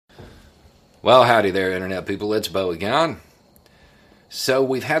Well, howdy there, Internet people. It's Bo again. So,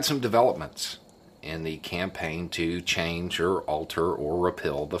 we've had some developments in the campaign to change or alter or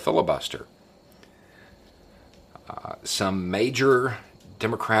repeal the filibuster. Some major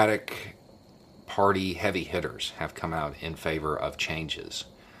Democratic Party heavy hitters have come out in favor of changes.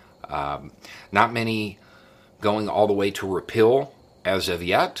 Not many going all the way to repeal as of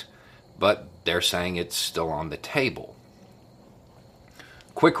yet, but they're saying it's still on the table.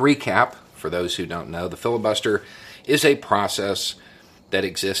 Quick recap for those who don't know: the filibuster is a process that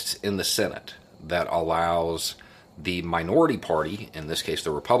exists in the Senate that allows the minority party, in this case the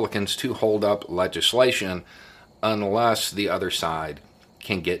Republicans, to hold up legislation unless the other side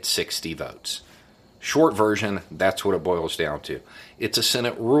can get 60 votes. Short version, that's what it boils down to. It's a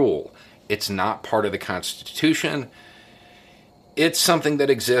Senate rule. It's not part of the Constitution. It's something that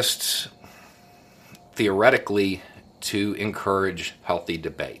exists theoretically to encourage healthy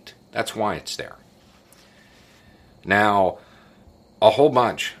debate. That's why it's there. Now, a whole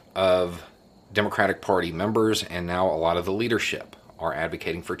bunch of Democratic Party members and now a lot of the leadership are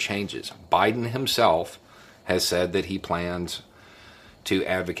advocating for changes. Biden himself has said that he plans to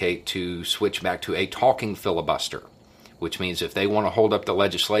advocate to switch back to a talking filibuster, which means if they want to hold up the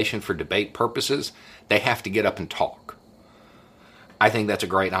legislation for debate purposes, they have to get up and talk. I think that's a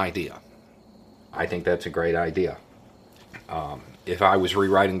great idea. If I was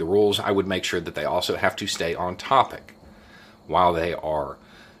rewriting the rules, I would make sure that they also have to stay on topic while they are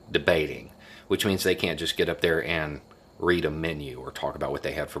debating, which means they can't just get up there and read a menu or talk about what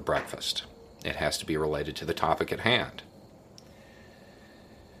they had for breakfast. It has to be related to the topic at hand.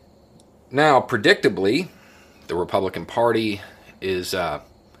 Now, predictably, the Republican Party is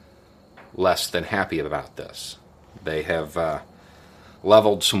less than happy about this. They have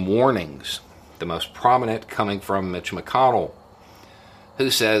leveled some warnings, the most prominent coming from Mitch McConnell, who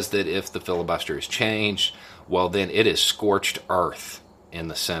says that if the filibuster is changed, well, then it is scorched earth in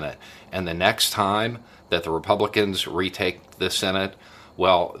the Senate. And the next time that the Republicans retake the Senate,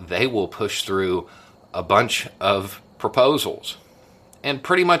 well, they will push through a bunch of proposals. And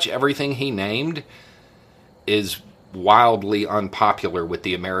pretty much everything he named is wildly unpopular with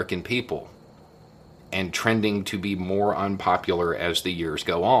the American people and trending to be more unpopular as the years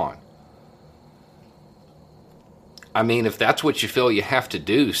go on. I mean, if that's what you feel you have to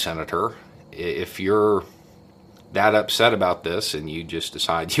do, Senator, if you're that upset about this and you just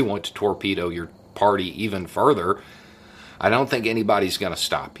decide you want to torpedo your party even further, I don't think anybody's going to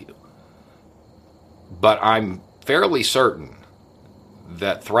stop you. But I'm fairly certain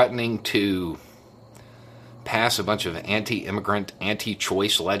that threatening to pass a bunch of anti-immigrant,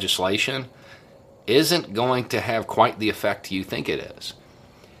 anti-choice legislation isn't going to have quite the effect you think it is.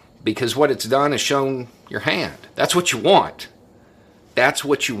 Because what it's done is shown your hand. That's what you want. That's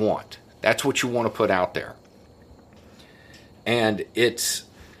what you want. That's what you want to put out there. And it's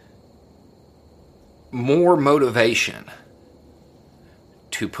more motivation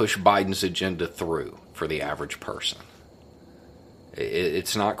to push Biden's agenda through for the average person.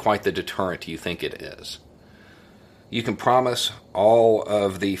 It's not quite the deterrent you think it is. You can promise all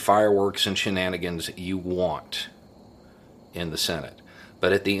of the fireworks and shenanigans you want in the Senate.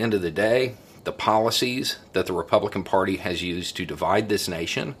 But at the end of the day, the policies that the Republican Party has used to divide this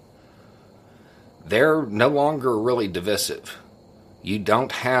nation, they're no longer really divisive. You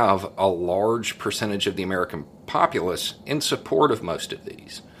don't have a large percentage of the American populace in support of most of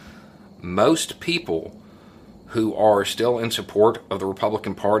these. Most people who are still in support of the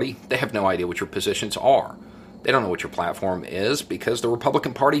Republican Party, they have no idea what your positions are. They don't know what your platform is because the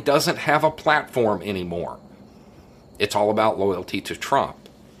Republican Party doesn't have a platform anymore. It's all about loyalty to Trump.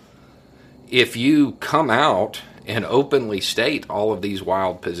 If you come out and openly state all of these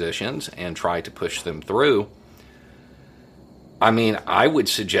wild positions and try to push them through, I mean, I would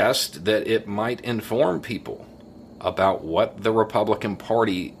suggest that it might inform people about what the Republican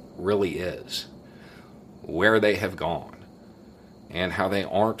Party really is, where they have gone, and how they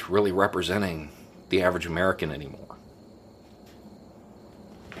aren't really representing the average American anymore.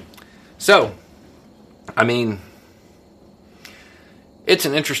 So, I mean, it's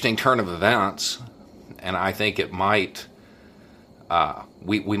an interesting turn of events, and I think it might,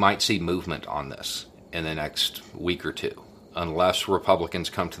 we might see movement on this in the next week or two, unless Republicans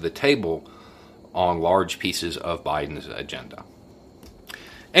come to the table on large pieces of Biden's agenda.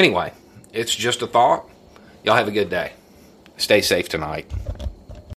 Anyway, it's just a thought. Y'all have a good day. Stay safe tonight.